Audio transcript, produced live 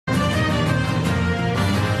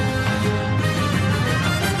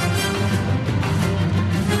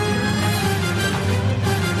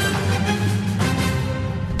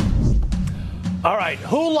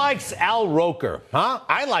likes Al Roker? Huh?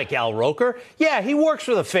 I like Al Roker. Yeah, he works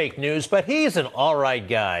for the fake news, but he's an all right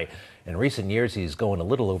guy. In recent years, he's going a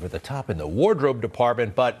little over the top in the wardrobe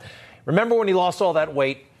department. But remember when he lost all that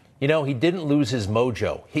weight? You know, he didn't lose his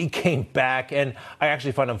mojo. He came back, and I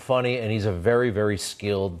actually find him funny, and he's a very, very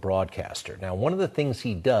skilled broadcaster. Now, one of the things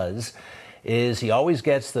he does is he always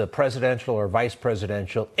gets the presidential or vice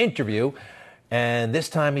presidential interview, and this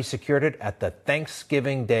time he secured it at the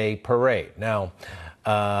Thanksgiving Day parade. Now,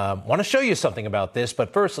 I want to show you something about this,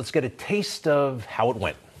 but first, let's get a taste of how it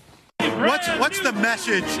went. What's the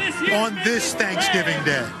message on this Thanksgiving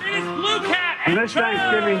Day? On this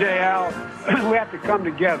Thanksgiving Day, Al, we have to come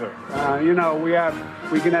together.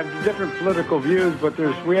 We can have different political views, but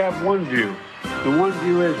we have one view. The one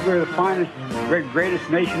view is we're the finest, greatest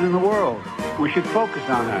nation in the world. We should focus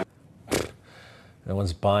on that. No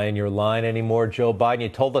one's buying your line anymore, Joe Biden. You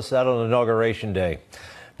told us that on Inauguration Day.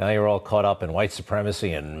 Now you're all caught up in white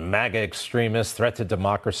supremacy and MAGA extremists, threat to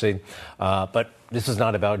democracy. But this is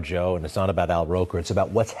not about Joe, and it's not about Al Roker. It's about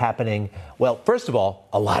what's happening. Well, first of all,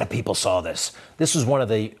 a lot of people saw this. This was one of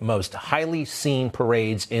the most highly seen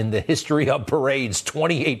parades in the history of parades.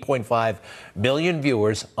 28.5 million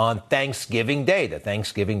viewers on Thanksgiving Day, the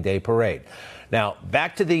Thanksgiving Day parade. Now,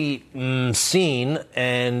 back to the scene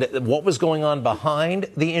and what was going on behind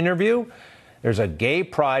the interview. There's a gay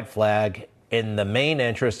pride flag in the main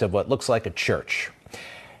entrance of what looks like a church.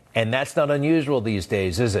 And that's not unusual these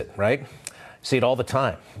days, is it, right? See it all the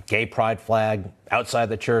time. Gay pride flag outside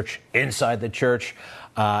the church, inside the church,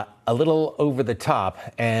 a little over the top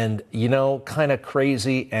and, kind of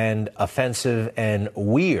crazy and offensive and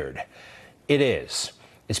weird. It is.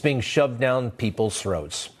 It's being shoved down people's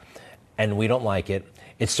throats, and we don't like it.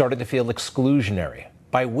 It's starting to feel exclusionary.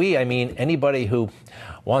 By we, I mean anybody who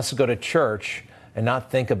wants to go to church and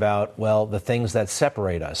not think about, the things that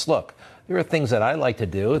separate us. Look, there are things that I like to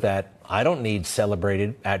do that I don't need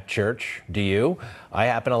celebrated at church. Do you? I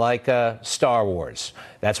happen to like Star Wars.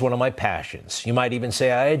 That's one of my passions. You might even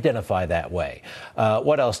say I identify that way.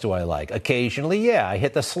 What else do I like? Occasionally, I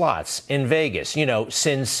hit the slots in Vegas,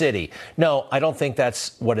 Sin City. No, I don't think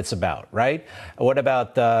that's what it's about, right? What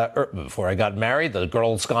about, before I got married, The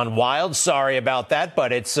Girls Gone Wild? Sorry about that,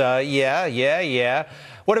 but it's, yeah.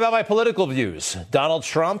 What about my political views? Donald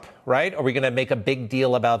Trump, right? Are we going to make a big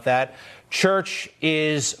deal about that? Church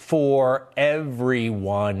is for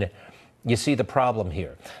everyone. You see the problem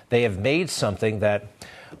here. They have made something that,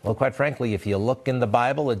 quite frankly, if you look in the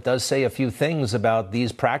Bible, it does say a few things about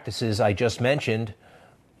these practices I just mentioned.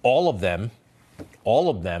 All of them.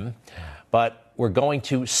 But we're going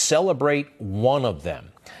to celebrate one of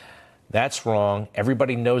them. That's wrong.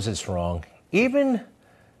 Everybody knows it's wrong. Even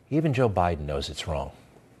Joe Biden knows it's wrong.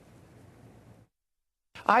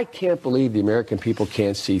 I can't believe the American people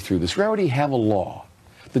can't see through this. We already have a law,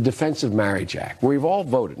 the Defense of Marriage Act, where we've all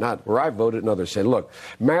voted, not where I voted and others said, look,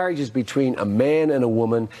 marriage is between a man and a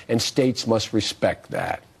woman, and states must respect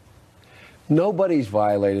that. Nobody's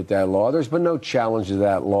violated that law. There's been no challenge to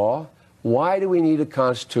that law. Why do we need a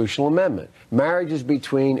constitutional amendment? Marriage is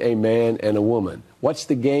between a man and a woman. What's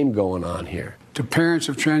the game going on here? To parents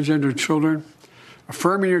of transgender children,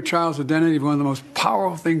 affirming your child's identity is one of the most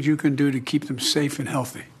powerful things you can do to keep them safe and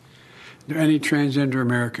healthy. To any transgender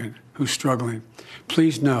American who's struggling,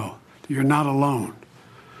 please know that you're not alone.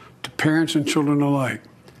 To parents and children alike,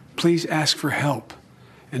 please ask for help.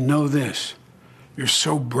 And know this, you're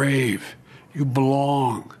so brave, you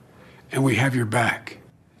belong, and we have your back.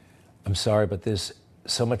 I'm sorry, but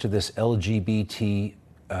so much of this LGBT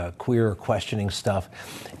queer questioning stuff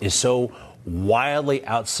is so wildly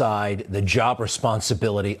outside the job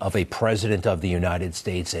responsibility of a president of the United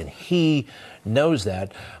States, and he knows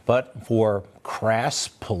that. But for crass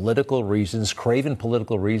political reasons, craven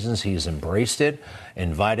political reasons, he's embraced it,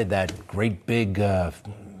 invited that great big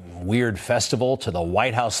weird festival to the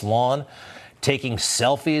White House lawn, taking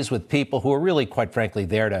selfies with people who are really, quite frankly,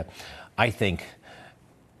 there to, I think,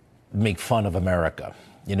 make fun of America,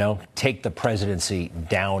 take the presidency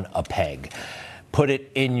down a peg. Put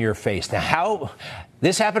it in your face. Now,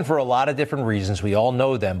 this happened for a lot of different reasons. We all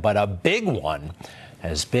know them. But a big one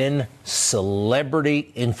has been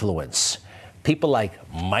celebrity influence. People like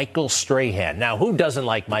Michael Strahan. Now, who doesn't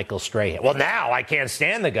like Michael Strahan? Well, now I can't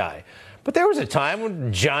stand the guy. But there was a time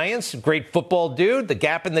when Giants, great football dude, the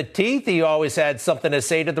gap in the teeth, he always had something to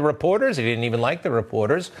say to the reporters. He didn't even like the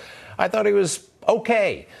reporters. I thought he was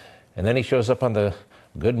okay. And then he shows up on the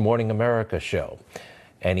Good Morning America show.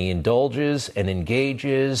 And he indulges and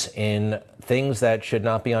engages in things that should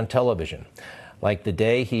not be on television. Like the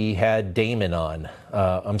day he had Damon on.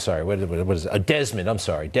 Desmond.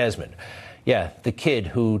 Yeah, the kid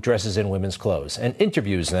who dresses in women's clothes and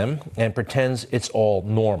interviews them and pretends it's all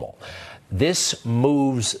normal. This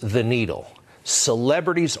moves the needle.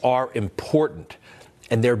 Celebrities are important,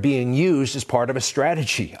 and they're being used as part of a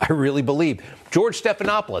strategy, I really believe. George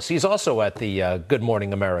Stephanopoulos, he's also at the Good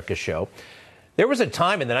Morning America show. There was a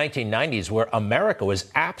time in the 1990s where America was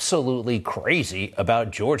absolutely crazy about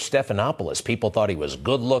George Stephanopoulos. People thought he was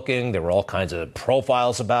good looking. There were all kinds of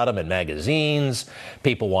profiles about him in magazines.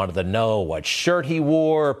 People wanted to know what shirt he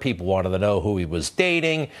wore. People wanted to know who he was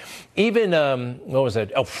dating. Even, what was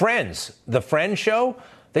it? Oh, Friends, the Friends show.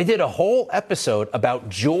 They did a whole episode about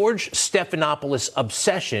George Stephanopoulos'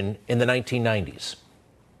 obsession in the 1990s.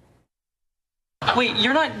 Wait,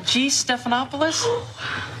 you're not G. Stephanopoulos?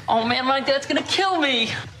 Oh, man, my dad's gonna kill me.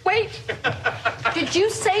 Wait, did you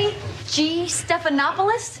say G.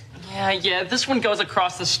 Stephanopoulos? Yeah, this one goes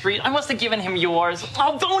across the street. I must have given him yours.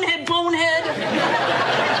 Oh, bonehead!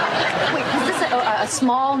 Wait, is this a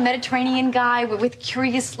small Mediterranean guy with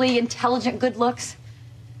curiously intelligent good looks?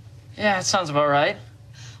 Yeah, it sounds about right.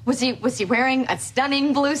 Was he wearing a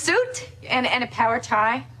stunning blue suit and a power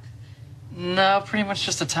tie? No, pretty much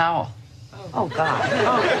just a towel. Oh,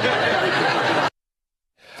 God.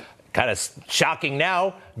 Kind of shocking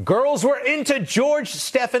now. Girls were into George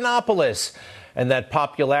Stephanopoulos. And that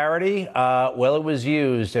popularity, well, it was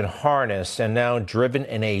used and harnessed and now driven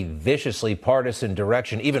in a viciously partisan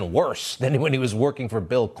direction, even worse than when he was working for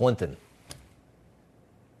Bill Clinton.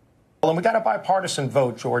 Well, and we got a bipartisan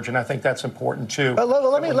vote, George, and I think that's important too. But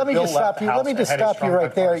let me just stop you. Let me just stop you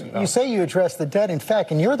right there. You say you addressed the debt. In fact,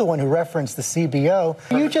 and you're the one who referenced the CBO.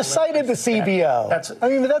 You just cited the CBO.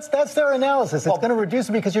 That's their analysis. It's going to reduce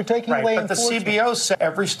it because you're taking away enforcement. But the CBO said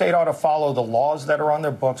every state ought to follow the laws that are on their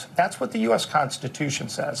books. That's what the U.S. Constitution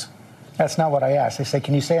says. That's not what I asked. I said,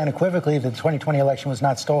 can you say unequivocally that the 2020 election was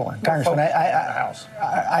not stolen? Congressman,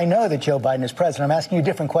 I know that Joe Biden is president. I'm asking you a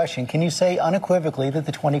different question. Can you say unequivocally that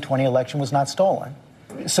the 2020 election was not stolen?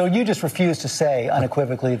 So you just refuse to say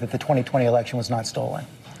unequivocally that the 2020 election was not stolen?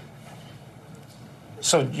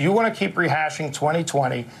 So you want to keep rehashing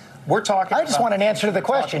 2020. We're talking I just want an answer to the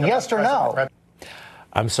question, yes or no.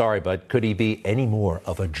 I'm sorry, but could he be any more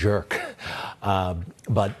of a jerk?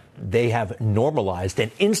 But they have normalized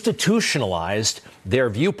and institutionalized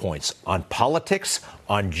their viewpoints on politics,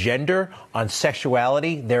 on gender, on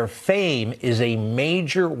sexuality. Their fame is a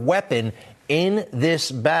major weapon in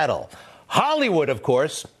this battle. Hollywood, of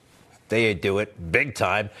course, they do it big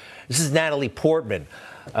time. This is Natalie Portman.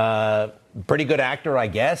 Pretty good actor, I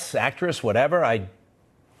guess, actress, whatever.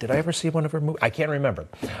 Did I ever see one of her movies? I can't remember.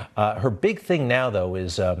 Her big thing now, though,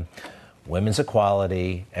 is women's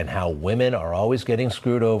equality and how women are always getting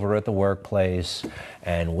screwed over at the workplace,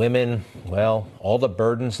 and women, well, all the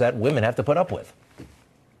burdens that women have to put up with.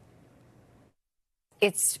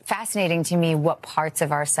 It's fascinating to me what parts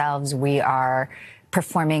of ourselves we are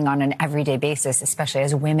performing on an everyday basis, especially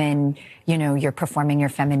as women. You know, you're performing your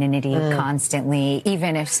femininity constantly,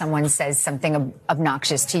 even if someone says something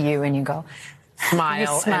obnoxious to you and you go,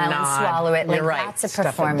 smile you smile and swallow it. You're like, right. That's a Stuff it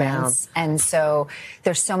performance. down. And so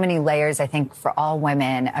there's so many layers, I think, for all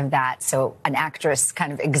women of that. So an actress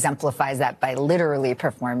kind of exemplifies that by literally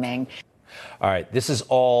performing. All right, this is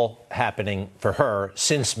all happening for her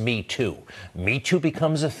since Me Too. Me Too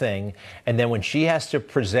becomes a thing, and then when she has to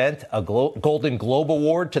present a Golden Globe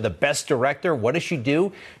Award to the Best Director, what does she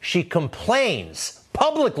do? She complains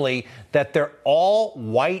publicly that they're all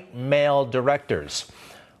white male directors.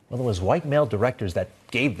 Well, it was white male directors that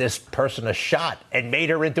gave this person a shot and made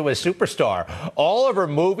her into a superstar. All of her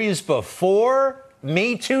movies before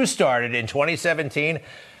Me Too started in 2017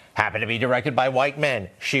 happened to be directed by white men.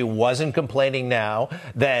 She wasn't complaining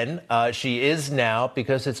then. She is now,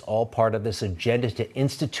 because it's all part of this agenda to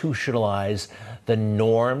institutionalize the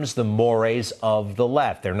norms, the mores of the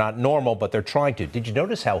left. They're not normal, but they're trying to. Did you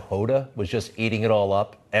notice how Hoda was just eating it all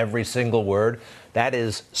up? Every single word. That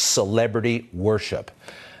is celebrity worship.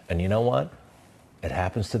 And you know what? It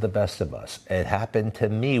happens to the best of us. It happened to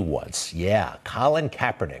me once. Yeah, Colin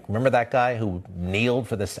Kaepernick. Remember that guy who kneeled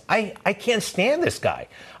for this? I can't stand this guy.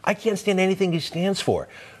 I can't stand anything he stands for.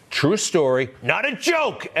 True story, not a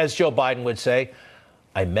joke, as Joe Biden would say.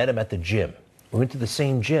 I met him at the gym. We went to the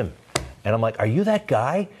same gym. And I'm like, are you that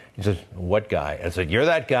guy? He says, what guy? I said, you're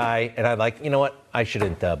that guy. And I'm like, you know what? I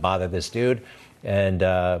shouldn't bother this dude. And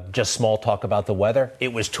just small talk about the weather.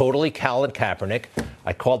 It was totally Colin Kaepernick.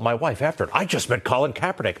 I called my wife after it. I just met Colin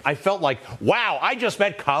Kaepernick. I felt like, wow, I just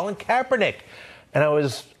met Colin Kaepernick. And I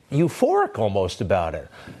was euphoric almost about it.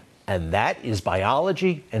 And that is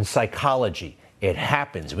biology and psychology. It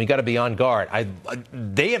happens. We got to be on guard.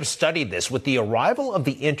 They have studied this with the arrival of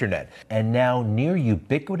the internet and now near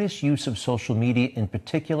ubiquitous use of social media in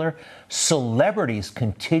particular. Celebrities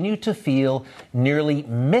continue to feel nearly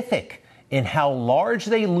mythic in how large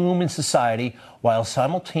they loom in society while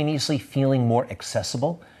simultaneously feeling more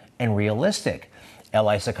accessible and realistic.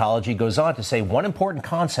 LI Psychology goes on to say one important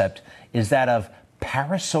concept is that of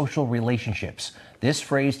parasocial relationships. This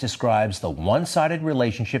phrase describes the one-sided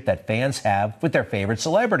relationship that fans have with their favorite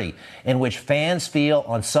celebrity, in which fans feel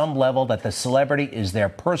on some level that the celebrity is their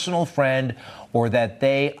personal friend or that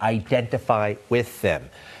they identify with them.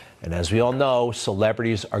 And as we all know,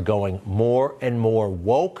 celebrities are going more and more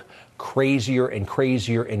woke, crazier and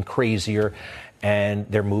crazier and crazier, and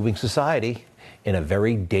they're moving society in a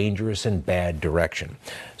very dangerous and bad direction.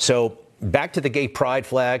 So back to the gay pride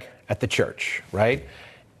flag at the church, right?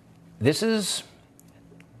 This is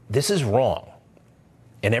wrong,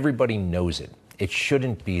 and everybody knows it. It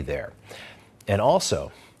shouldn't be there. And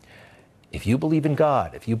also, if you believe in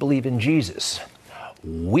God, if you believe in Jesus,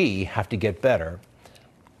 we have to get better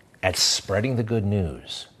at spreading the good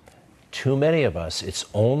news. Too many of us, it's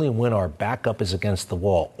only when our backup is against the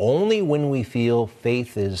wall, only when we feel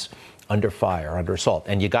faith is under fire, under assault.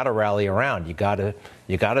 And you got to rally around. You got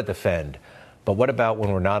to defend. But what about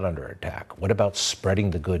when we're not under attack? What about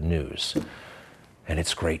spreading the good news? And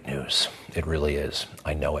it's great news. It really is.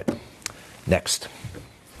 I know it. Next.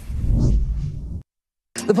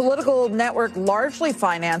 The political network, largely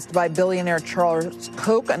financed by billionaire Charles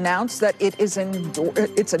Koch, announced that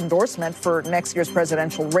its endorsement for next year's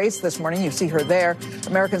presidential race this morning. You see her there.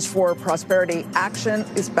 Americans for Prosperity Action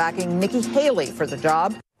is backing Nikki Haley for the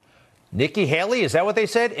job. Nikki Haley, is that what they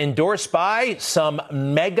said? Endorsed by some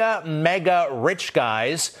mega rich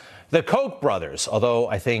guys, the Koch brothers, although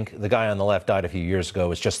I think the guy on the left died a few years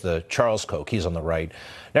ago. It's just the Charles Koch. He's on the right.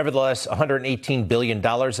 Nevertheless, $118 billion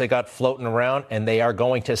they got floating around, and they are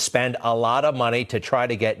going to spend a lot of money to try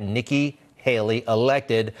to get Nikki Haley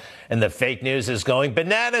elected. And the fake news is going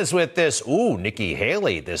bananas with this. Ooh, Nikki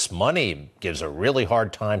Haley, this money gives a really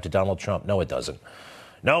hard time to Donald Trump. No, it doesn't.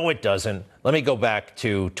 No, it doesn't. Let me go back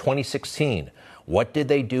to 2016. What did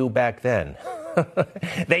they do back then?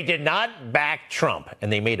 They did not back Trump,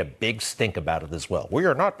 and they made a big stink about it as well. We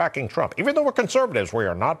are not backing Trump. Even though we're conservatives, we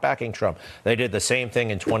are not backing Trump. They did the same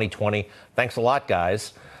thing in 2020. Thanks a lot,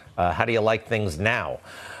 guys. How do you like things now?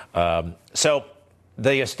 So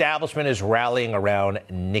the establishment is rallying around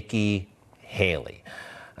Nikki Haley.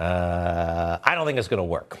 I don't think it's going to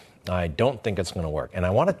work. I don't think it's going to work. And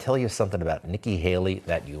I want to tell you something about Nikki Haley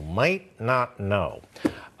that you might not know.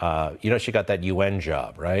 She got that UN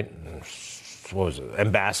job, right? What was it?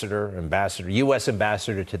 Ambassador, U.S.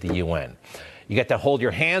 ambassador to the UN. You get to hold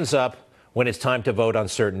your hands up when it's time to vote on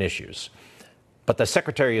certain issues. But the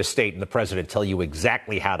Secretary of State and the President tell you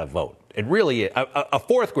exactly how to vote. It really, a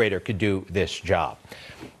fourth grader could do this job.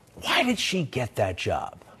 Why did she get that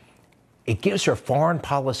job? It gives her foreign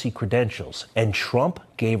policy credentials, and Trump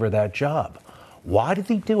gave her that job. Why did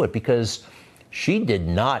he do it? Because she did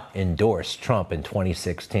not endorse Trump in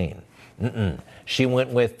 2016. She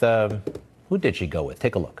went with, who did she go with?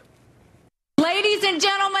 Take a look. Ladies and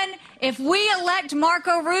gentlemen, if we elect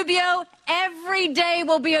Marco Rubio, every day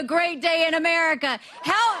will be a great day in America.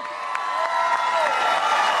 Help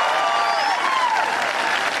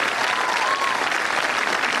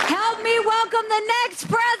me welcome the next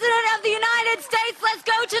president of the United States. Let's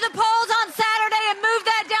go to the polls on Saturday and move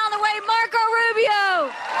that down the way. Marco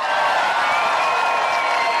Rubio.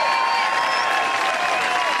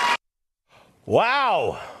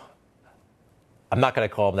 Wow. I'm not going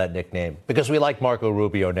to call him that nickname because we like Marco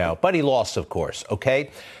Rubio now, but he lost, of course,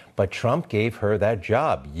 okay? But Trump gave her that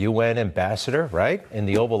job, UN ambassador, right, in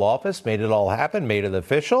the Oval Office, made it all happen, made it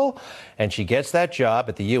official, and she gets that job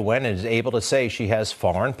at the UN and is able to say she has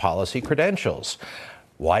foreign policy credentials.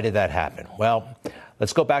 Why did that happen? Well,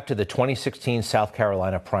 let's go back to the 2016 South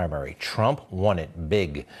Carolina primary. Trump won it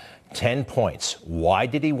big, 10 points. Why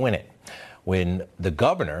did he win it? When the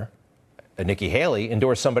governor, Nikki Haley,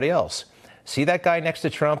 endorsed somebody else. See that guy next to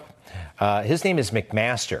Trump? His name is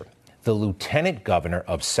McMaster, the lieutenant governor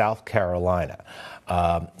of South Carolina.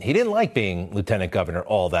 He didn't like being lieutenant governor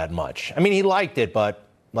all that much. I mean, he liked it, but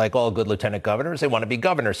like all good lieutenant governors, they want to be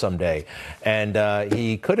governor someday. And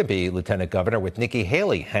he couldn't be lieutenant governor with Nikki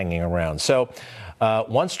Haley hanging around. So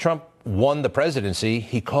once Trump won the presidency,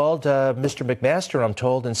 he called Mr. McMaster, I'm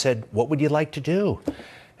told, and said, "What would you like to do?"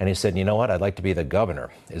 And he said, "You know what? I'd like to be the governor.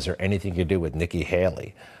 Is there anything you could do with Nikki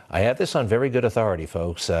Haley?" I have this on very good authority,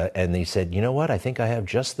 folks. And he said, "You know what? I think I have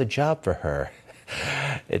just the job for her."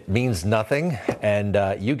 It means nothing,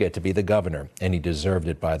 and you get to be the governor. And he deserved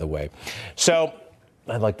it, by the way. So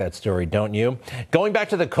I like that story, don't you? Going back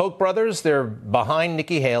to the Koch brothers, they're behind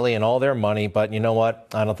Nikki Haley and all their money, but you know what?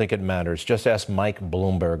 I don't think it matters. Just ask Mike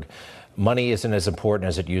Bloomberg. Money isn't as important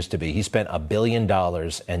as it used to be. He spent $1 billion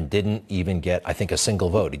and didn't even get, I think, a single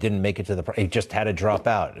vote. He didn't make it to he just had to drop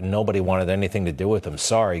out. And nobody wanted anything to do with him.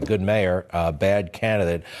 Sorry, good mayor, bad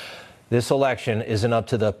candidate. This election isn't up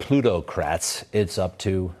to the plutocrats. It's up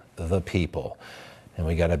to the people. And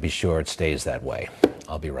we got to be sure it stays that way.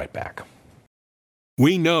 I'll be right back.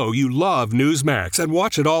 We know you love Newsmax and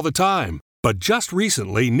watch it all the time. But just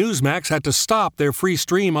recently, Newsmax had to stop their free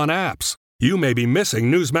stream on apps. You may be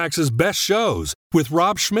missing Newsmax's best shows with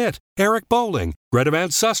Rob Schmidt, Eric Bolling, Greta Van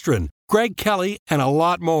Susteren, Greg Kelly, and a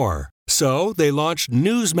lot more. So they launched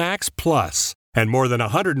Newsmax Plus, and more than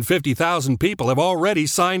 150,000 people have already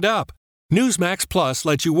signed up. Newsmax Plus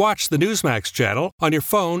lets you watch the Newsmax channel on your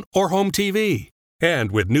phone or home TV.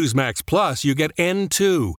 And with Newsmax Plus, you get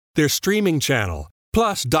N2, their streaming channel,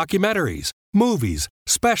 plus documentaries, movies,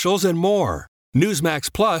 specials, and more.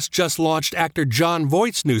 Newsmax Plus just launched actor Jon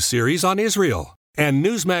Voight's new series on Israel. And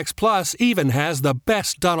Newsmax Plus even has the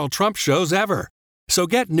best Donald Trump shows ever. So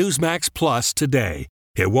get Newsmax Plus today.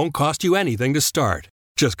 It won't cost you anything to start.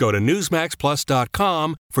 Just go to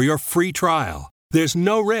NewsmaxPlus.com for your free trial. There's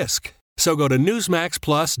no risk. So go to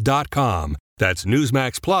NewsmaxPlus.com. That's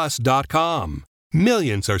NewsmaxPlus.com.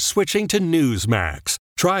 Millions are switching to Newsmax.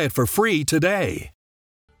 Try it for free today.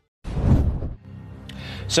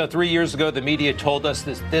 So 3 years ago, the media told us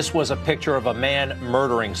this was a picture of a man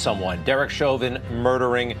murdering someone, Derek Chauvin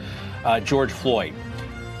murdering George Floyd.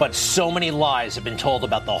 But so many lies have been told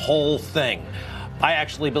about the whole thing. I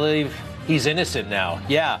actually believe he's innocent now.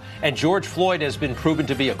 Yeah, and George Floyd has been proven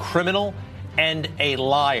to be a criminal and a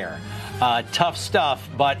liar. Tough stuff,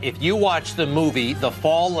 but if you watch the movie, The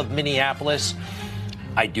Fall of Minneapolis,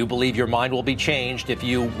 I do believe your mind will be changed if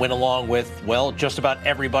you went along with, well, just about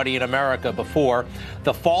everybody in America before.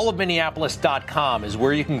 TheFallOfMinneapolis.com is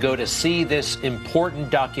where you can go to see this important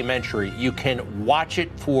documentary. You can watch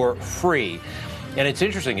it for free. And it's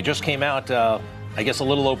interesting. It just came out, I guess, a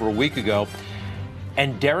little over a week ago.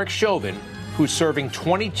 And Derek Chauvin, who's serving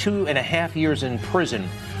 22 and a half years in prison,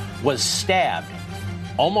 was stabbed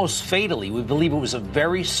almost fatally. We believe it was a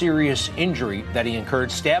very serious injury that he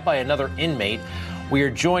incurred, stabbed by another inmate. We are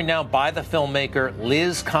joined now by the filmmaker,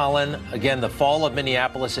 Liz Collin. Again, The Fall of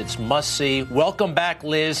Minneapolis. It's must see. Welcome back,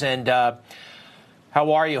 Liz. And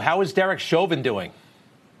how are you? How is Derek Chauvin doing?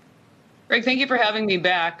 Greg, thank you for having me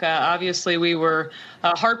back. Obviously, we were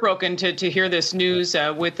heartbroken to hear this news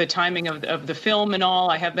with the timing of the film and all.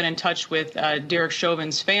 I have been in touch with Derek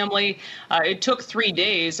Chauvin's family. It took 3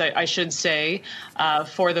 days, I should say,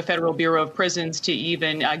 for the Federal Bureau of Prisons to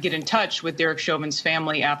even get in touch with Derek Chauvin's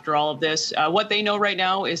family after all of this. What they know right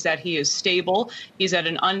now is that he is stable. He's at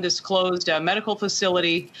an undisclosed medical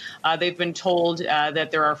facility. They've been told that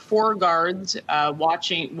there are 4 guards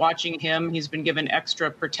watching him. He's been given extra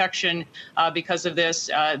protection because of this.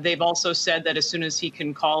 They've also said that as soon as he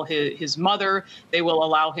can call his mother, they will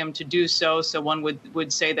allow him to do so. So one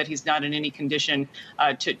would say that he's not in any condition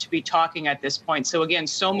to be talking at this point. So again,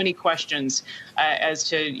 so many questions as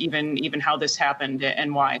to even how this happened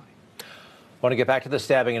and why. I want to get back to the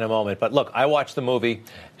stabbing in a moment. But look, I watched the movie,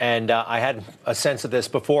 and I had a sense of this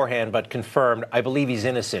beforehand, but confirmed. I believe he's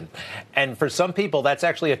innocent. And for some people, that's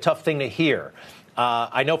actually a tough thing to hear.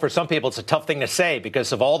 I know for some people it's a tough thing to say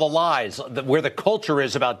because of all the lies, where the culture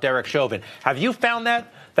is about Derek Chauvin. Have you found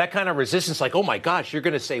that kind of resistance, like, oh, my gosh, you're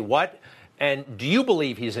going to say what? And do you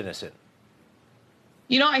believe he's innocent?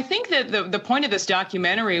 You know, I think that the point of this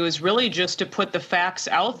documentary was really just to put the facts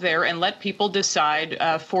out there and let people decide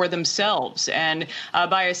for themselves. And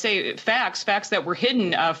by I say facts that were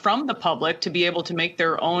hidden from the public to be able to make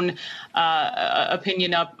their own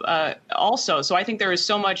opinion up also. So I think there is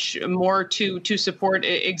so much more to support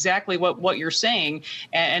exactly what you're saying.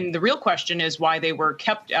 And the real question is why they were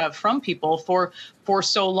kept from people for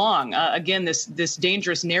so long. Again, this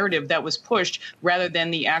dangerous narrative that was pushed rather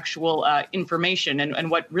than the actual information and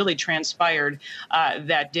what really transpired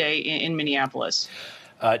that day in Minneapolis.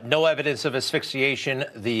 No evidence of asphyxiation.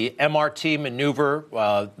 The MRT maneuver,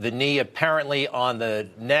 the knee apparently on the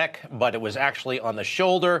neck, but it was actually on the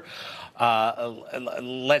shoulder.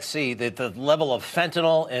 Let's see, the level of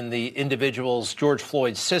fentanyl in the individual's George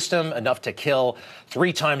Floyd's system, enough to kill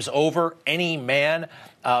 3 times over any man.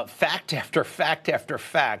 Fact after fact after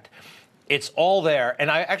fact. It's all there. And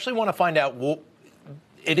I actually want to find out,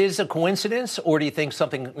 it is a coincidence, or do you think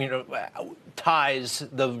something, ties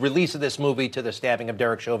the release of this movie to the stabbing of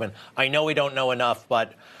Derek Chauvin? I know we don't know enough,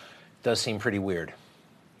 but does seem pretty weird.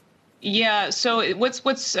 Yeah. So what's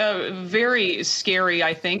very scary,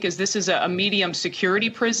 I think, is this is a medium security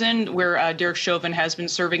prison where Derek Chauvin has been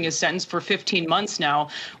serving his sentence for 15 months now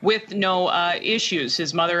with no issues.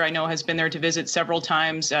 His mother, I know, has been there to visit several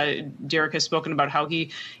times. Derek has spoken about how he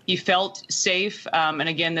felt safe. And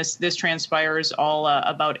again, this transpires all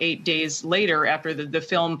about 8 days later after the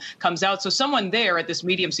film comes out. So someone there at this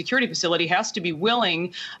medium security facility has to be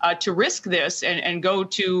willing to risk this and go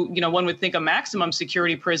to, one would think a maximum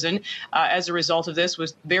security prison. As a result of this,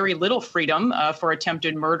 with very little freedom for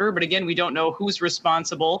attempted murder. But again, we don't know who's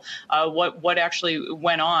responsible, what actually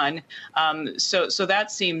went on. So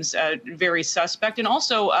that seems very suspect. And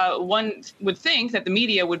also, one would think that the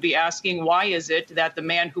media would be asking, why is it that the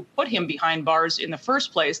man who put him behind bars in the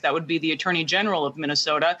first place, that would be the Attorney General of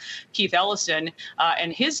Minnesota, Keith Ellison,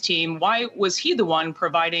 and his team, why was he the one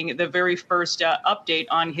providing the very first update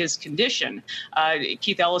on his condition?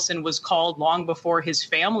 Keith Ellison was called long before his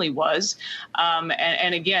family was.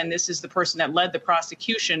 And again, this is the person that led the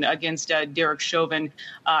prosecution against Derek Chauvin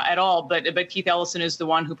at all. But Keith Ellison is the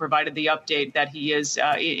one who provided the update that he is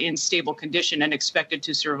in stable condition and expected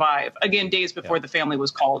to survive. Again, days before the family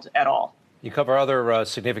was called at all. You cover other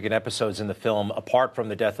significant episodes in the film, apart from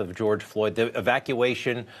the death of George Floyd, the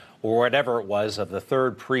evacuation or whatever it was of the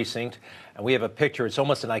 3rd Precinct. And we have a picture. It's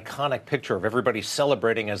almost an iconic picture of everybody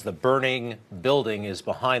celebrating as the burning building is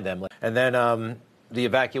behind them. And then the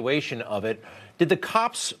evacuation of it. Did the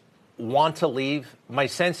cops want to leave? My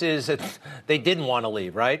sense is that they didn't want to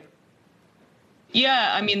leave, right?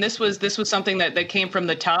 Yeah, I mean, this was something that came from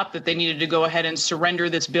the top, that they needed to go ahead and surrender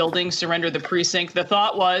this building, surrender the precinct. The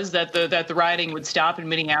thought was that the rioting would stop in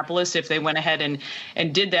Minneapolis if they went ahead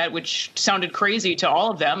and did that, which sounded crazy to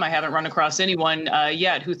all of them. I haven't run across anyone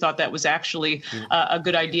yet who thought that was actually a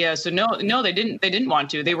good idea. So no, they didn't want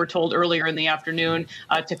to. They were told earlier in the afternoon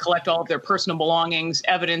to collect all of their personal belongings,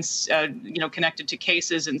 evidence, connected to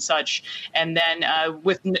cases and such, and then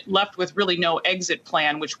left with really no exit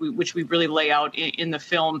plan, which we really lay out in the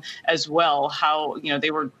film as well, how they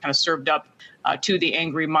were kind of served up to the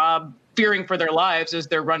angry mob, fearing for their lives as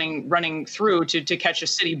they're running through to catch a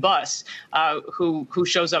city bus, who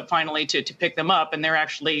shows up finally to pick them up, and they're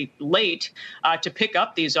actually late to pick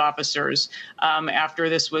up these officers after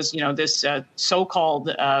this was this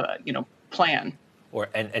so-called plan.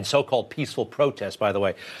 And so-called peaceful protest, by the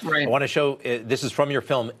way. Right. I want to show, this is from your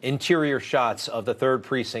film, interior shots of the 3rd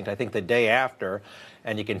Precinct, I think the day after,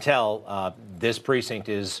 and you can tell this precinct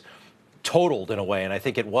is totaled in a way, and I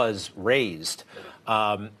think it was razed.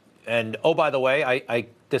 And, oh, by the way, I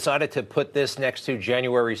decided to put this next to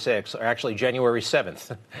January 6th, or actually January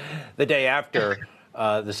 7th, the day after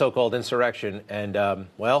the so-called insurrection. And,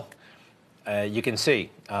 you can see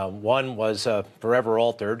one was forever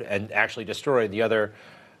altered and actually destroyed. The other,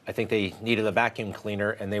 I think they needed a vacuum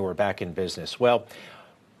cleaner and they were back in business. Well,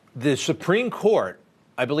 the Supreme Court,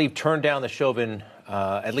 I believe, turned down the Chauvin,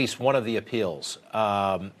 at least one of the appeals.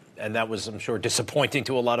 And that was, I'm sure, disappointing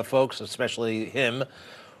to a lot of folks, especially him.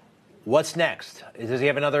 What's next? Does he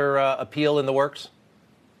have another appeal in the works?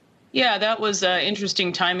 Yeah, that was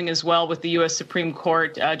interesting timing as well, with the U.S. Supreme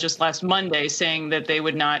Court just last Monday saying that they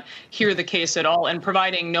would not hear the case at all and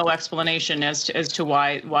providing no explanation as to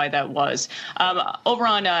why that was. Over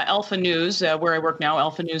on Alpha News, where I work now,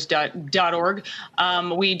 alphanews.org,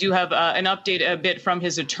 we do have an update a bit from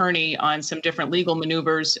his attorney on some different legal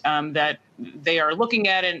maneuvers that they are looking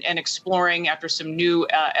at and exploring after some new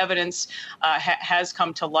evidence has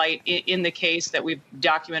come to light in the case that we've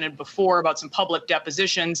documented before about some public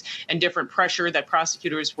depositions and different pressure that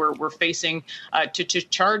prosecutors were facing to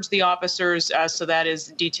charge the officers. So that is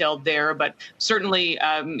detailed there. But certainly,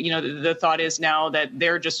 the thought is now that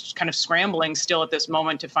they're just kind of scrambling still at this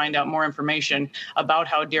moment to find out more information about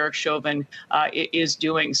how Derek Chauvin is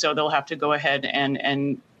doing. So they'll have to go ahead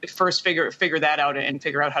and first figure that out and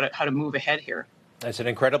figure out how to move ahead here. It's an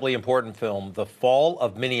incredibly important film, The Fall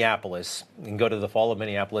of Minneapolis. You can go to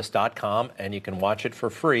thefallofminneapolis.com and you can watch it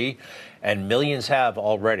for free, and millions have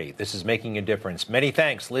already. This is making a difference. Many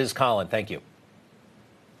thanks, Liz Collin. Thank you.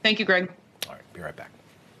 Thank you, Greg. All right, be right back.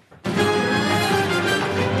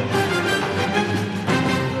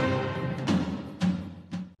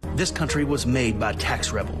 This country was made by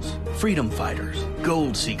tax rebels, freedom fighters,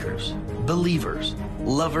 gold seekers, believers,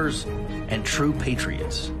 lovers, and true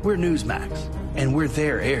patriots. We're Newsmax, and we're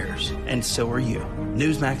their heirs, and so are you.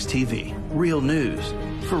 Newsmax TV, real news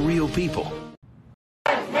for real people.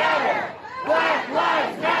 Black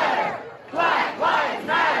lives matter! Black lives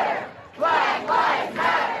matter! Black lives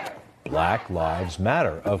matter! Black Lives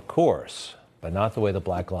Matter, of course, but not the way the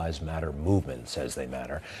Black Lives Matter movement says they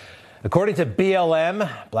matter. According to BLM,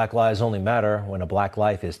 black lives only matter when a black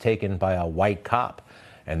life is taken by a white cop.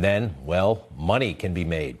 And then, well, money can be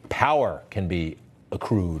made, power can be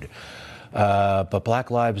accrued. But black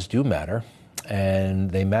lives do matter, and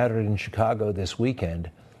they mattered in Chicago this weekend.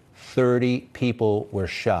 30 people were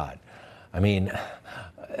shot. I mean,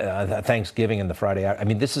 Thanksgiving and the Friday. I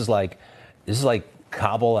mean, this is like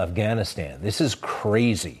Kabul, Afghanistan. This is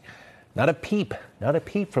crazy. Not a peep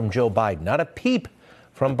from Joe Biden, not a peep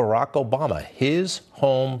from Barack Obama, his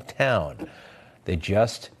hometown. They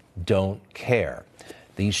just don't care.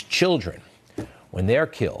 These children, when they're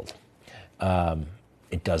killed,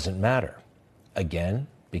 it doesn't matter. Again,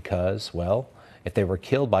 because, well, if they were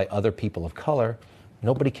killed by other people of color,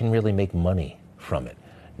 nobody can really make money from it.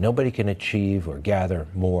 Nobody can achieve or gather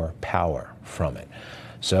more power from it.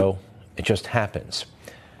 So it just happens.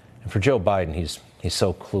 And for Joe Biden, he's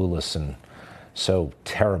so clueless and so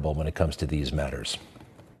terrible when it comes to these matters.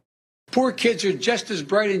 Poor kids are just as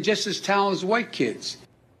bright and just as talented as white kids.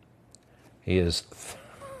 He's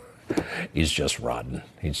just rotten.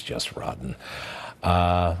 He's just rotten.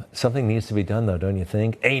 Something needs to be done, though, don't you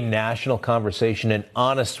think? A national conversation, an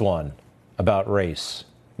honest one about race.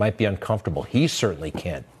 Might be uncomfortable. He certainly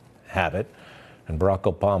can't have it. And Barack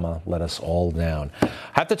Obama let us all down. I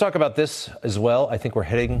have to talk about this as well. I think we're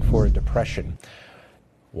heading for a depression.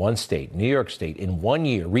 One state, New York State, in 1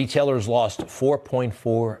 year, retailers lost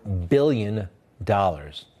 $4.4 billion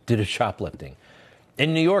due to shoplifting.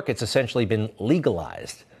 In New York, it's essentially been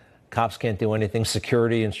legalized. Cops can't do anything.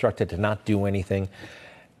 Security instructed to not do anything.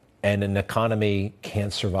 And an economy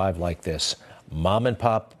can't survive like this. Mom and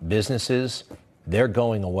pop businesses, they're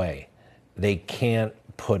going away. They can't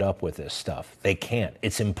put up with this stuff. They can't.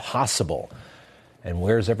 It's impossible. And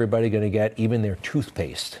where's everybody going to get even their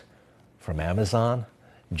toothpaste? From Amazon?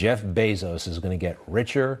 Jeff Bezos is going to get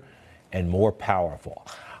richer and more powerful.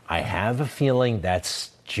 I have a feeling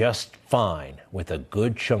that's just fine with a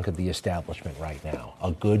good chunk of the establishment right now,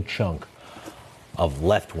 a good chunk of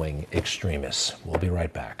left-wing extremists. We'll be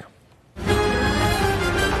right back.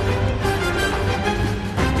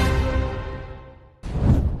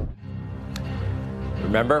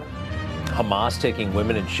 Remember Hamas taking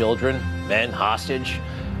women and children, men hostage?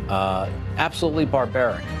 Absolutely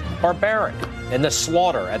barbaric. Barbaric. And the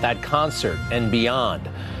slaughter at that concert and beyond.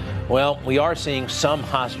 Well, we are seeing some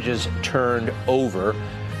hostages turned over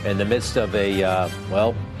in the midst of a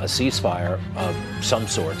ceasefire of some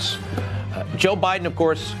sorts. Joe Biden, of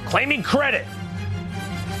course, claiming credit.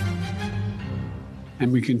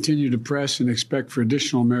 And we continue to press and expect for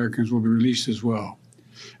additional Americans will be released as well.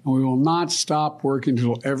 And we will not stop working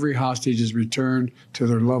until every hostage is returned to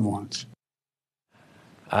their loved ones.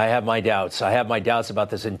 I have my doubts. I have my doubts about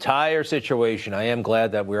this entire situation. I am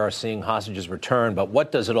glad that we are seeing hostages return, but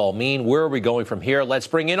what does it all mean? Where are we going from here? Let's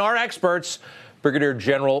bring in our experts. Brigadier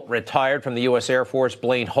General retired from the U.S. Air Force,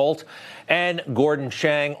 Blaine Holt, and Gordon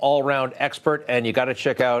Chang, all-round expert. And you got to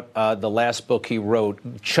check out the last book he wrote,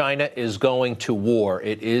 China is Going to War.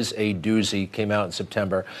 It is a doozy. Came out in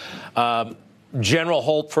September. General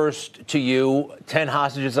Holt, first to you. 10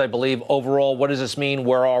 hostages, I believe. Overall, what does this mean?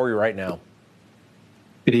 Where are we right now?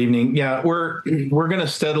 Good evening. Yeah, we're going to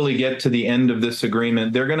steadily get to the end of this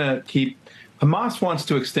agreement. They're going to keep Hamas wants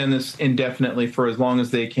to extend this indefinitely for as long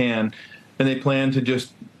as they can, and they plan to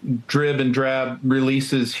just drib and drab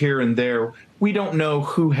releases here and there. We don't know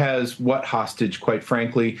who has what hostage, quite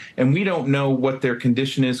frankly, and we don't know what their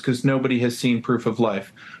condition is because nobody has seen proof of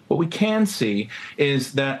life. What we can see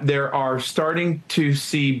is that there are starting to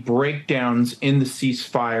see breakdowns in the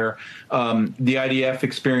ceasefire. The IDF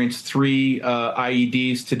experienced 3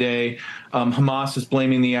 IEDs today. Hamas is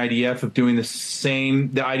blaming the IDF of doing the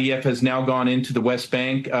same. The IDF has now gone into the West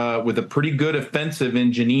Bank with a pretty good offensive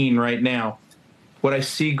in Jenin right now. What I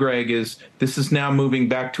see, Greg, is this is now moving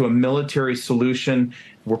back to a military solution.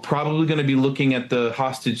 We're probably going to be looking at the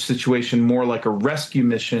hostage situation more like a rescue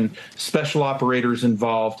mission, special operators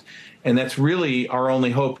involved. And that's really our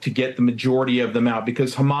only hope to get the majority of them out,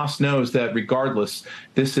 because Hamas knows that regardless,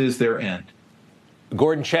 this is their end.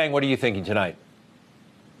 Gordon Chang, what are you thinking tonight?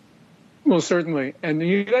 Well, certainly. And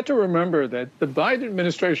you got to remember that the Biden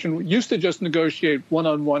administration used to just negotiate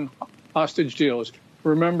one-on-one hostage deals.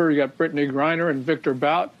 Remember, you got Brittany Griner and Victor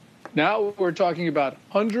Bout. Now we're talking about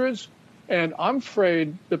hundreds. And I'm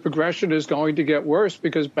afraid the progression is going to get worse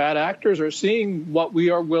because bad actors are seeing what we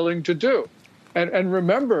are willing to do. And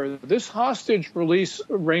remember, this hostage release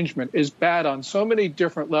arrangement is bad on so many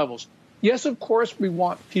different levels. Yes, of course, we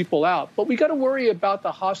want people out, but we got to worry about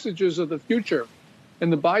the hostages of the future.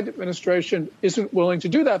 And the Biden administration isn't willing to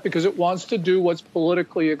do that because it wants to do what's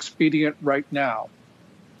politically expedient right now.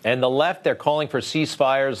 And the left, they're calling for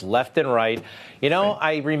ceasefires left and right. You know,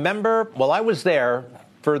 I remember, well, I was there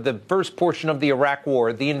for the first portion of the Iraq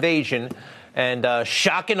War, the invasion, and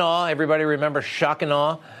shock and awe. Everybody remembers shock and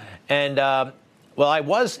awe. And, well, I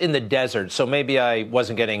was in the desert, so maybe I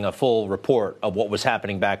wasn't getting a full report of what was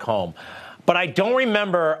happening back home. But I don't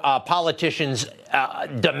remember politicians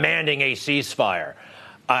demanding a ceasefire.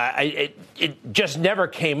 It just never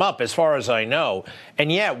came up, as far as I know.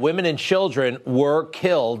 And yet, women and children were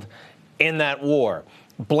killed in that war.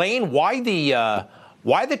 Blaine, why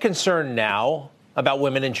the concern now about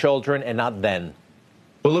women and children and not then?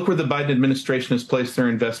 Well, look where the Biden administration has placed their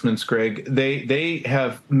investments, Greg. They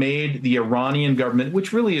have made the Iranian government,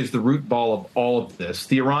 which really is the root ball of all of this,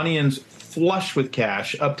 the Iranians flush with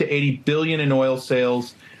cash, up to $80 billion in oil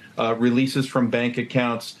sales, releases from bank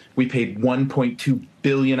accounts. We paid $1.2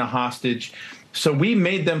 billion a hostage. So we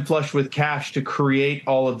made them flush with cash to create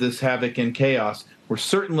all of this havoc and chaos. We're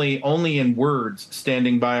certainly only in words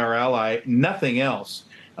standing by our ally, nothing else.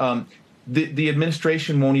 The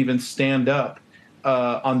administration won't even stand up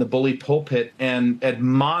on the bully pulpit and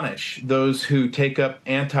admonish those who take up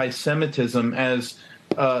anti-Semitism as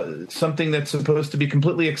something that's supposed to be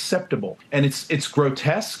completely acceptable. And it's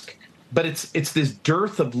grotesque, but it's this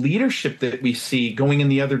dearth of leadership that we see going in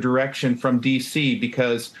the other direction from D.C.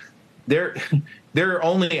 because they're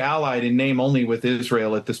only allied in name only with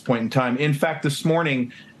Israel at this point in time. In fact, this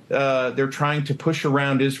morning, they're trying to push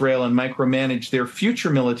around Israel and micromanage their future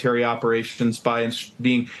military operations by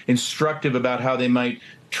being instructive about how they might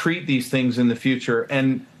treat these things in the future.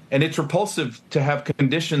 And it's repulsive to have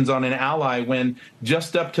conditions on an ally when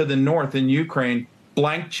just up to the north in Ukraine,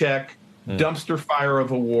 blank check, dumpster fire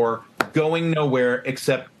of a war, going nowhere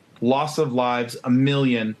except loss of lives, 1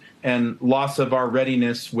 million, and loss of our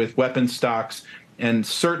readiness with weapon stocks, and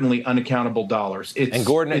certainly unaccountable dollars. And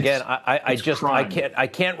Gordon, again, I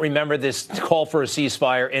can't remember this call for a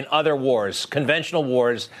ceasefire in other wars, conventional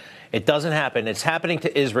wars. It doesn't happen. It's happening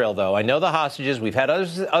to Israel, though. I know the hostages. We've had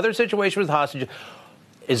other situations with hostages.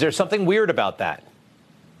 Is there something weird about that?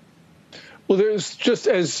 Well, there's just,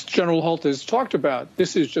 as General Holt has talked about,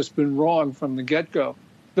 this has just been wrong from the get-go.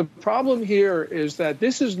 The problem here is that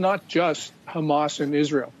this is not just Hamas and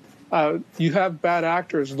Israel. You have bad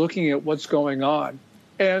actors looking at what's going on,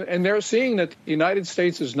 and they're seeing that the United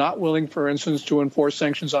States is not willing, for instance, to enforce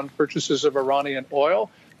sanctions on purchases of Iranian oil.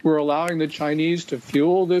 We're allowing the Chinese to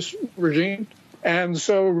fuel this regime. And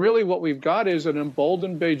so really what we've got is an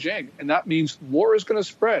emboldened Beijing, and that means war is going to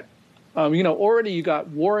spread. Already you got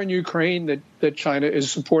war in Ukraine that China is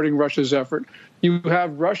supporting Russia's effort. You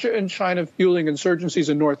have Russia and China fueling insurgencies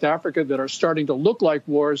in North Africa that are starting to look like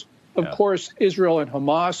wars. Of course, Israel and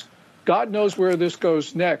Hamas. God knows where this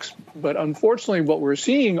goes next. But unfortunately, what we're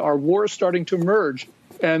seeing are wars starting to merge.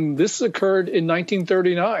 And this occurred in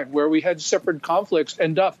 1939, where we had separate conflicts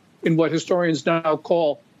end up in what historians now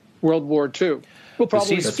call World War II. We'll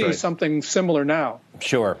probably see something similar now.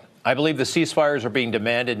 Sure. I believe the ceasefires are being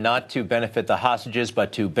demanded not to benefit the hostages,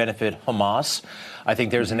 but to benefit Hamas. I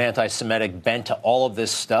think there's an anti-Semitic bent to all of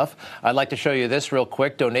this stuff. I'd like to show you this real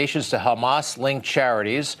quick. Donations to Hamas-linked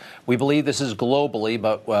charities. We believe this is globally,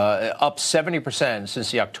 but up 70%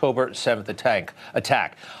 since the October 7th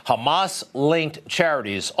attack. Hamas-linked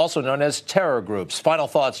charities, also known as terror groups. Final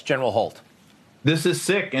thoughts, General Holt. This is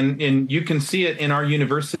sick, and you can see it in our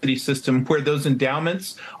university system where those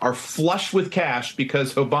endowments are flush with cash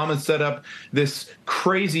because Obama set up this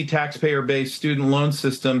crazy taxpayer-based student loan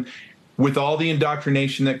system with all the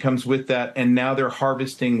indoctrination that comes with that, and now they're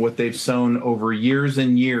harvesting what they've sown over years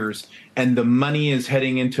and years, and the money is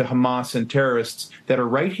heading into Hamas and terrorists that are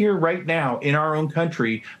right here, right now, in our own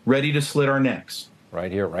country, ready to slit our necks.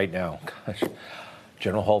 Right here, right now. Gosh.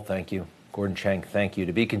 General Holt, thank you. Gordon Chang, thank you.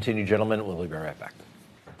 To be continued, gentlemen. We'll be right back.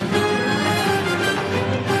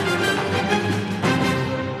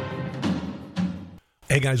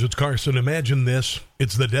 Hey, guys, it's Carson. Imagine this.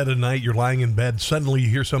 It's the dead of night. You're lying in bed. Suddenly you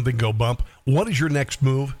hear something go bump. What is your next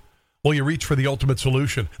move? Well, you reach for the ultimate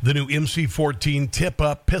solution, the new MC-14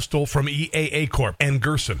 tip-up pistol from EAA Corp and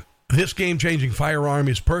Gerson. This game-changing firearm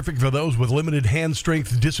is perfect for those with limited hand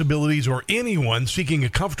strength, disabilities, or anyone seeking a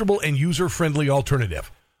comfortable and user-friendly alternative.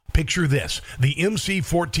 Picture this. The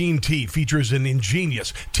MC-14T features an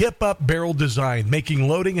ingenious tip-up barrel design, making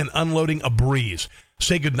loading and unloading a breeze.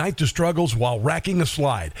 Say goodnight to struggles while racking a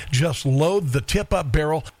slide. Just load the tip-up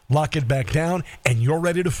barrel, lock it back down, and you're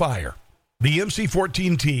ready to fire. The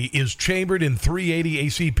MC-14T is chambered in 380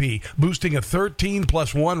 ACP, boosting a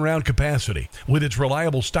 13+1 round capacity. With its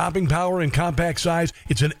reliable stopping power and compact size,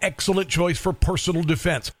 it's an excellent choice for personal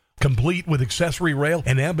defense. complete with accessory rail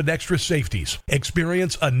and ambidextrous safeties.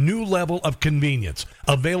 Experience a new level of convenience.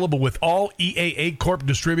 Available with all EAA Corp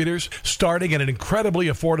distributors, starting at an incredibly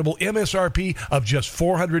affordable MSRP of just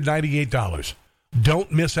 $498.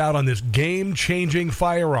 Don't miss out on this game-changing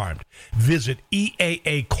firearm. Visit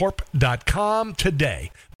EAAcorp.com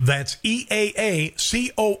today. That's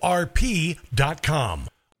EAACORP.com.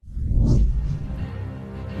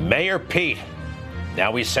 Mayor Pete.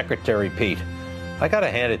 Now he's Secretary Pete. I got to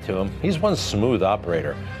hand it to him. He's one smooth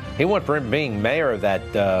operator. He went from being mayor of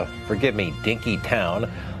that, forgive me, dinky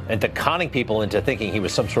town, and to conning people into thinking he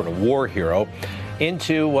was some sort of war hero,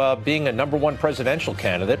 into being a #1 presidential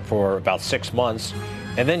candidate for about 6 months,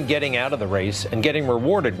 and then getting out of the race and getting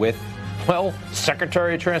rewarded with, well,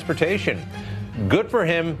 Secretary of Transportation. Good for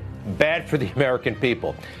him, bad for the American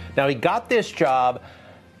people. Now, he got this job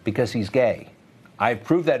because he's gay. I've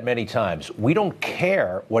proved that many times. We don't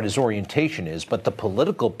care what his orientation is, but the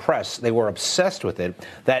political press, they were obsessed with it.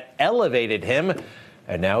 That elevated him,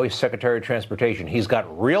 and now he's Secretary of Transportation. He's got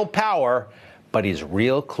real power, but he's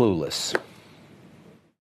real clueless.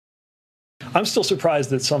 I'm still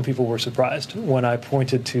surprised that some people were surprised when I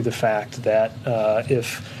pointed to the fact that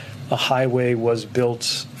if a highway was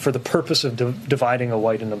built for the purpose of dividing a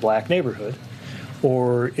white and a black neighborhood,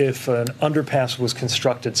 or if an underpass was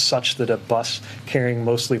constructed such that a bus carrying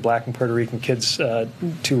mostly black and Puerto Rican kids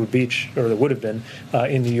to a beach, or that would have been,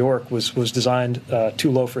 in New York was designed too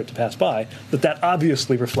low for it to pass by, that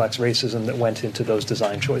obviously reflects racism that went into those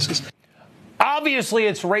design choices. Obviously,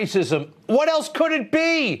 it's racism. What else could it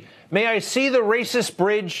be? May I see the racist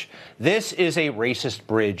bridge? This is a racist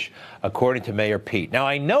bridge, according to Mayor Pete. Now,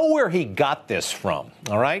 I know where he got this from,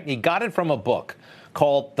 all right? He got it from a book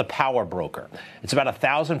called The Power Broker. It's about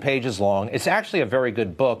 1,000 pages long. It's actually a very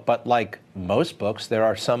good book, but like most books, there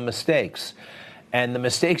are some mistakes. And the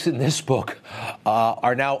mistakes in this book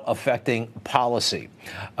are now affecting policy.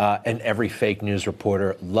 And every fake news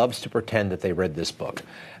reporter loves to pretend that they read this book.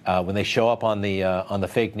 When they show up on the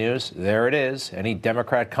fake news, there it is. Any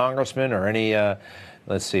Democrat congressman or any,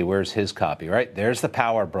 let's see, where's his copy, right? There's The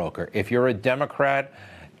Power Broker. If you're a Democrat,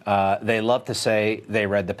 they love to say they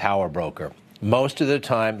read The Power Broker. Most of the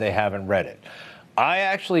time, they haven't read it. I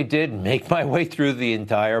actually did make my way through the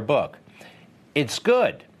entire book. It's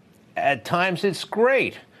good. At times, it's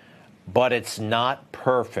great, but it's not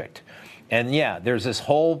perfect. And yeah, there's this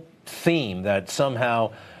whole theme that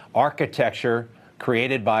somehow architecture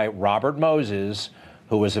created by Robert Moses,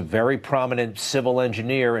 who was a very prominent civil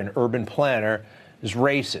engineer and urban planner, is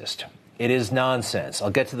racist. It is nonsense.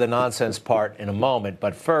 I'll get to the nonsense part in a moment,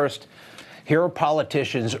 but first, here are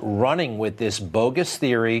politicians running with this bogus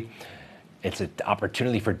theory. It's an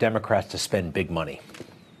opportunity for Democrats to spend big money.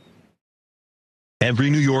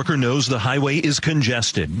 Every New Yorker knows the highway is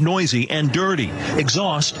congested, noisy, and dirty.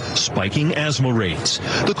 Exhaust spiking asthma rates.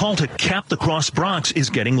 The call to cap the Cross Bronx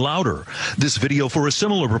is getting louder. This video for a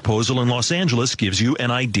similar proposal in Los Angeles gives you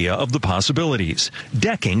an idea of the possibilities.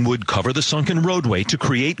 Decking would cover the sunken roadway to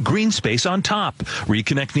create green space on top,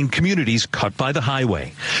 reconnecting communities cut by the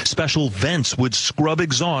highway. Special vents would scrub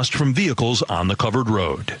exhaust from vehicles on the covered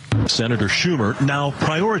road. Senator Schumer now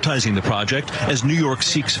prioritizing the project as New York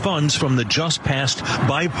seeks funds from the just passed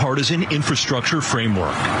bipartisan infrastructure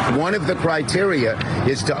framework. One of the criteria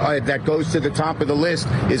is that goes to the top of the list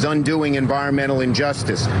is undoing environmental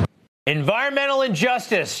injustice. Environmental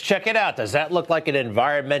injustice. Check it out. Does that look like an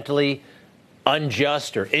environmentally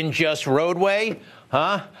unjust or unjust roadway?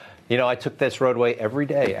 Huh? You know, I took this roadway every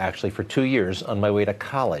day, actually, for 2 years on my way to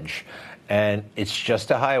college. And it's just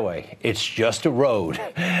a highway. It's just a road.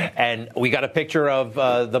 And we got a picture of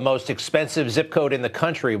the most expensive zip code in the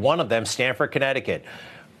country, one of them, Stamford, Connecticut.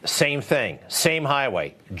 Same thing, same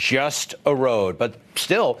highway, just a road. But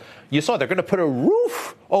still, you saw they're going to put a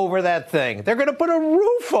roof over that thing. They're going to put a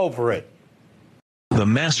roof over it. The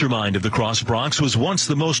mastermind of the Cross Bronx was once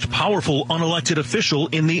the most powerful unelected official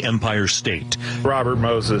in the Empire State. Robert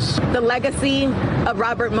Moses. The legacy of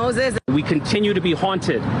Robert Moses. We continue to be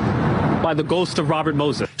haunted by the ghost of Robert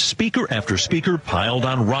Moses. Speaker after speaker piled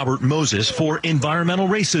on Robert Moses for environmental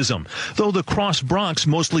racism, though the Cross Bronx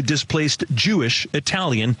mostly displaced Jewish,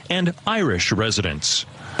 Italian, and Irish residents.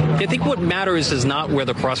 I think what matters is not where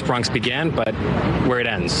the Cross Bronx began, but where it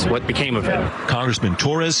ends, what became of it. Congressman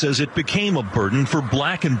Torres says it became a burden for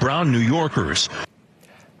black and brown New Yorkers.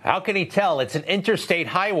 How can he tell? It's an interstate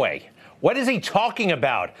highway. What is he talking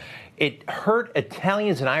about? it hurt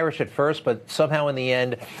Italians and Irish at first, but somehow in the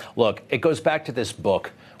end, look, it goes back to this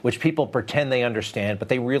book, which people pretend they understand, but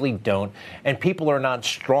they really don't. And people are not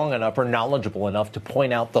strong enough or knowledgeable enough to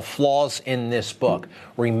point out the flaws in this book.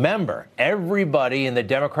 Remember, everybody in the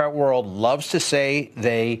Democrat world loves to say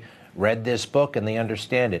they read this book and they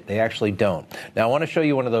understand it. They actually don't. Now, I want to show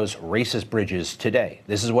you one of those racist bridges today.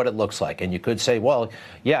 This is what it looks like. And you could say, well,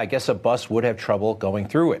 yeah, I guess a bus would have trouble going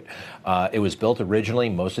through it. It was built originally,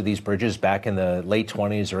 most of these bridges, back in the late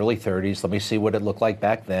 20s, early 30s. Let me see what it looked like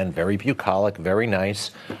back then. Very bucolic, very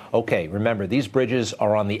nice. Okay, remember, these bridges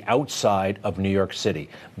are on the outside of New York City.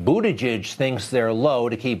 Buttigieg thinks they're low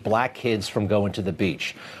to keep black kids from going to the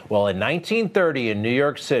beach. Well, in 1930 in New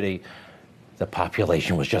York City, the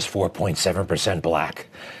population was just 4.7% black.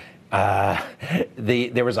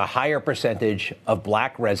 There was a higher percentage of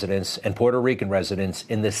black residents and Puerto Rican residents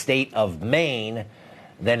in the state of Maine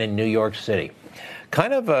than in New York City.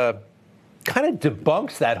 Kind of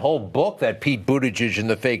debunks that whole book that Pete Buttigieg and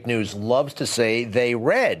the fake news loves to say they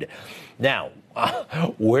read. Now,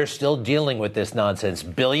 we're still dealing with this nonsense.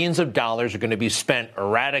 Billions of dollars are going to be spent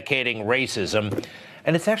eradicating racism.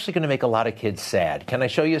 And it's actually going to make a lot of kids sad. Can I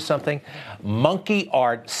show you something? Monkey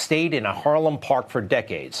art stayed in a Harlem park for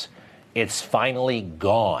decades. It's finally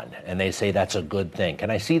gone, and they say that's a good thing. Can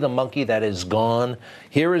I see the monkey that is gone?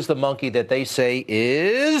 Here is the monkey that they say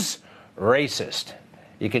is racist.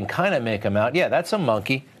 You can kind of make him out. Yeah, that's a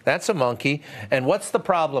monkey. That's a monkey. And what's the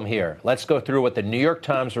problem here? Let's go through what the New York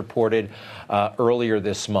Times reported earlier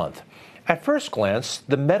this month. At first glance,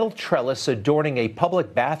 the metal trellis adorning a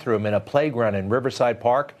public bathroom in a playground in Riverside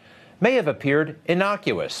Park may have appeared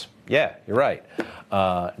innocuous. Yeah, you're right.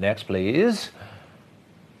 Next, please.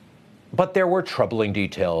 But there were troubling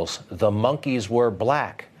details. The monkeys were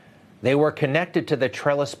black. They were connected to the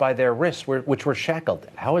trellis by their wrists, which were shackled.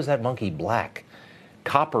 How is that monkey black?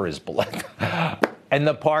 Copper is black. And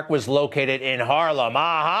the park was located in Harlem.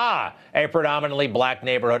 Aha! A predominantly black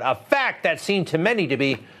neighborhood. A fact that seemed to many to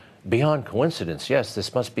be beyond coincidence. Yes,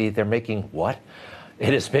 this must be, they're making what?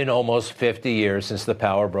 It has been almost 50 years since The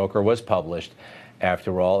Power Broker was published,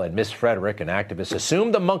 after all, and Miss Frederick, an activist,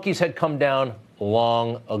 assumed the monkeys had come down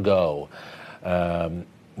long ago.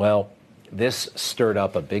 Well, this stirred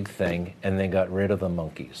up a big thing, and they got rid of the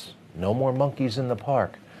monkeys. No more monkeys in the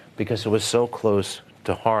park because it was so close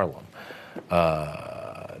to Harlem.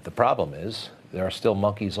 The problem is there are still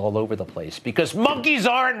monkeys all over the place because monkeys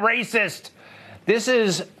aren't racist. This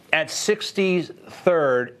is at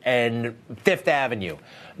 63rd and 5th Avenue,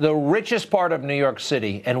 the richest part of New York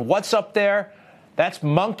City. And what's up there? That's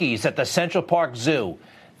monkeys at the Central Park Zoo.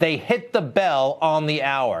 They hit the bell on the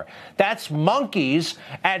hour. That's monkeys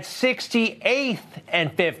at 68th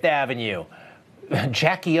and 5th Avenue.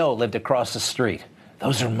 Jackie O lived across the street.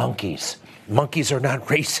 Those are monkeys. Monkeys are not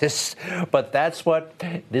racist, but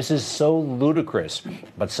this is so ludicrous.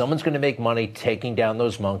 But someone's going to make money taking down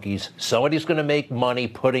those monkeys. Somebody's going to make money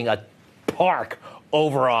putting a park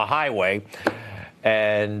over a highway,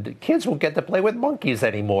 and kids won't get to play with monkeys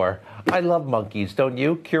anymore. I love monkeys, don't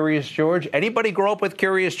you? Curious George? Anybody grow up with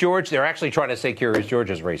Curious George? They're actually trying to say Curious George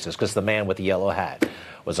is racist because the man with the yellow hat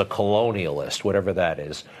was a colonialist, whatever that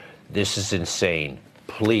is. This is insane.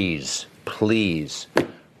 Please, please.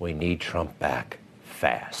 We need Trump back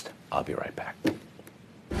fast. I'll be right back.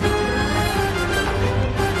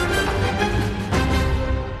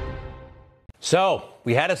 So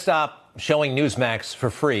we had to stop showing Newsmax for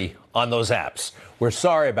free on those apps. We're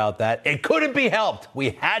sorry about that. It couldn't be helped. We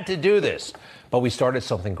had to do this. But we started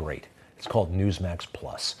something great. It's called Newsmax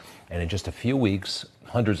Plus. And in just a few weeks,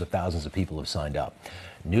 hundreds of thousands of people have signed up.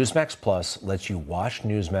 Newsmax Plus lets you watch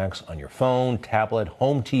Newsmax on your phone, tablet,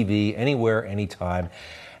 home TV, anywhere, anytime.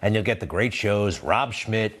 And you'll get the great shows, Rob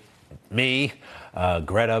Schmidt, me,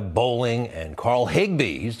 Greta Bowling, and Carl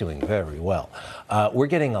Higbie. He's doing very well. We're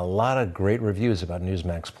getting a lot of great reviews about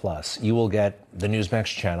Newsmax Plus. You will get the Newsmax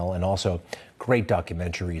channel and also great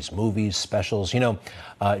documentaries, movies, specials. You know,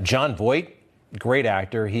 Jon Voight, great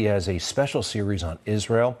actor. He has a special series on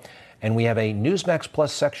Israel. And we have a Newsmax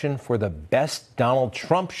Plus section for the best Donald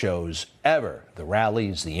Trump shows ever. The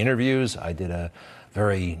rallies, the interviews. I did a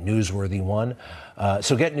very newsworthy one.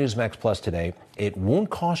 So get Newsmax Plus today. It won't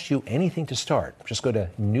cost you anything to start. Just go to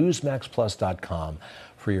newsmaxplus.com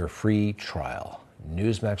for your free trial.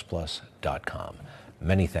 Newsmaxplus.com.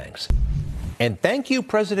 Many thanks. And thank you,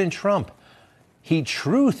 President Trump. He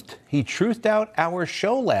truthed out our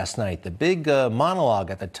show last night, the big monologue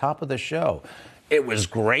at the top of the show. It was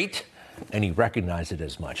great, and he recognized it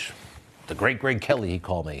as much. The great Greg Kelly, he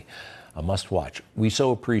called me. A must-watch. We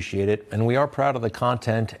so appreciate it, and we are proud of the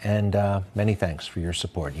content, and many thanks for your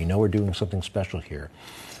support. You know we're doing something special here.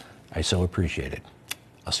 I so appreciate it.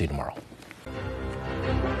 I'll see you tomorrow.